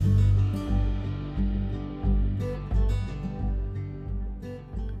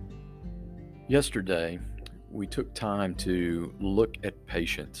Yesterday, we took time to look at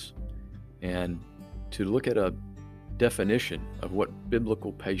patience and to look at a definition of what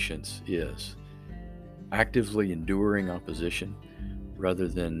biblical patience is: actively enduring opposition rather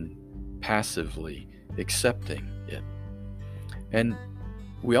than passively accepting it. And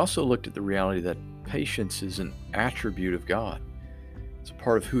we also looked at the reality that patience is an attribute of God. It's a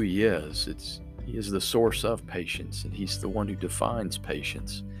part of who He is. He is the source of patience, and He's the one who defines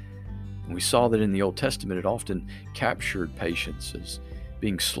patience. And we saw that in the Old Testament, it often captured patience as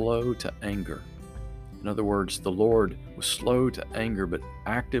being slow to anger. In other words, the Lord was slow to anger, but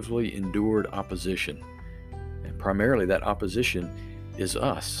actively endured opposition. And primarily, that opposition is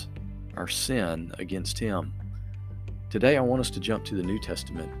us, our sin against Him. Today, I want us to jump to the New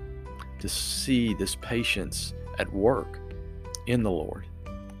Testament to see this patience at work in the Lord,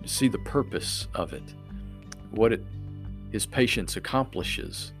 to see the purpose of it, His patience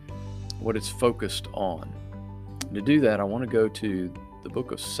accomplishes, what it's focused on. And to do that, I want to go to the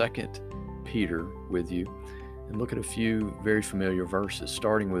book of 2 Peter with you and look at a few very familiar verses,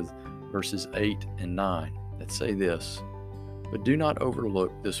 starting with verses 8 and 9 that say this: "But do not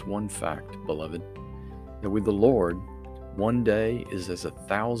overlook this one fact, beloved, that with the Lord, one day is as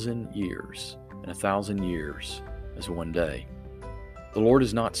 1,000 years, and 1,000 years as one day. The Lord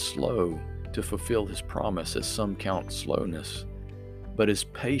is not slow to fulfill His promise, as some count slowness, but is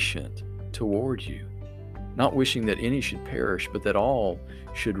patient toward you, not wishing that any should perish, but that all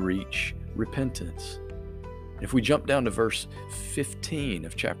should reach repentance." If we jump down to verse 15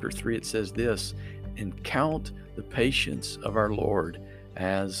 of chapter 3, it says this: "And count the patience of our Lord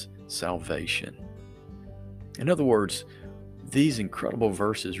as salvation." In other words, these incredible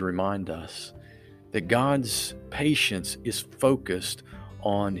verses remind us that God's patience is focused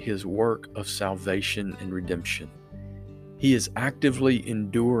on His work of salvation and redemption. He is actively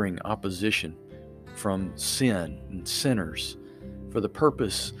enduring opposition from sin and sinners for the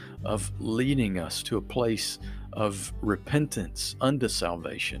purpose of leading us to a place of repentance unto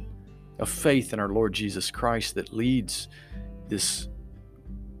salvation, of faith in our Lord Jesus Christ that leads this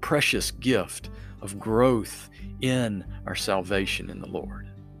precious gift of growth in our salvation in the Lord.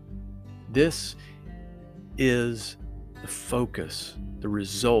 This is the focus, the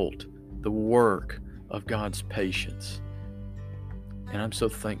result, the work of God's patience. And I'm so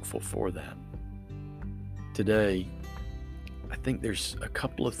thankful for that. Today, I think there's a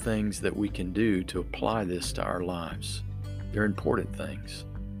couple of things that we can do to apply this to our lives. They're important things.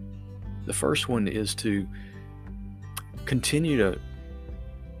 The first one is to continue to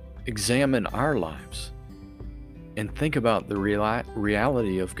examine our lives and think about the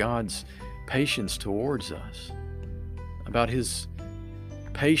reality of God's patience towards us, about His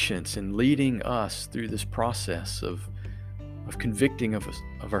patience in leading us through this process of convicting of us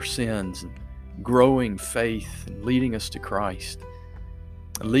of our sins and growing faith and leading us to Christ,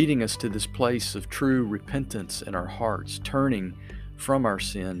 and leading us to this place of true repentance in our hearts, turning from our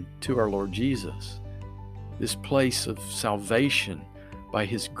sin to our Lord Jesus, this place of salvation by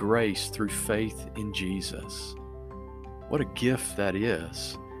His grace through faith in Jesus. What a gift that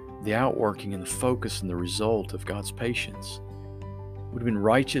is, the outworking and the focus and the result of God's patience. It would have been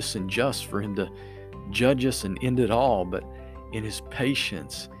righteous and just for Him to judge us and end it all, but in His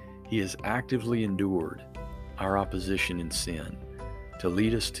patience, He has actively endured our opposition and sin to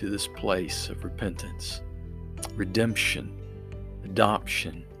lead us to this place of repentance, redemption,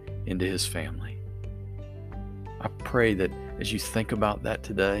 adoption into His family. I pray that as you think about that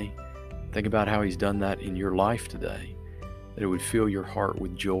today, think about how He's done that in your life today, that it would fill your heart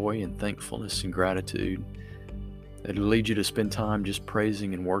with joy and thankfulness and gratitude, that it would lead you to spend time just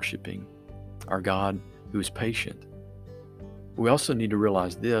praising and worshiping our God who is patient. We also need to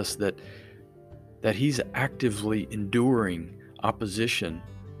realize this, that He's actively enduring opposition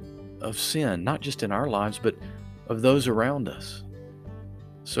of sin, not just in our lives, but of those around us.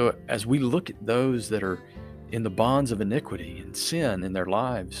 So as we look at those that are in the bonds of iniquity and sin in their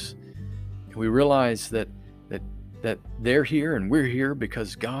lives, we realize that they're here and we're here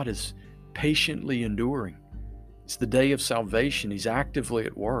because God is patiently enduring. It's the day of salvation. He's actively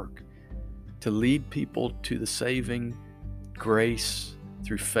at work to lead people to the saving grace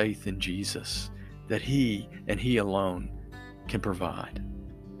through faith in Jesus that He and He alone can provide.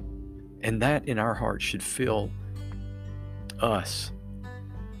 And that in our hearts should fill us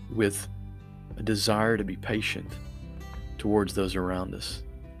with a desire to be patient towards those around us,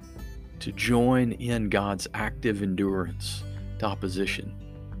 to join in God's active endurance to opposition,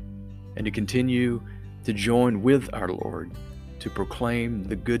 and to continue to join with our Lord to proclaim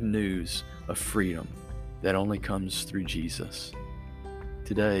the good news of freedom that only comes through Jesus.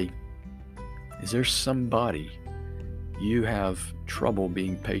 Today, Is there somebody you have trouble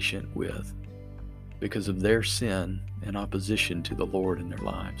being patient with because of their sin and opposition to the Lord in their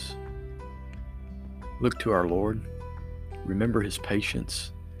lives? Look to our Lord, remember his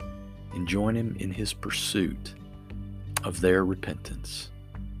patience, and join him in his pursuit of their repentance.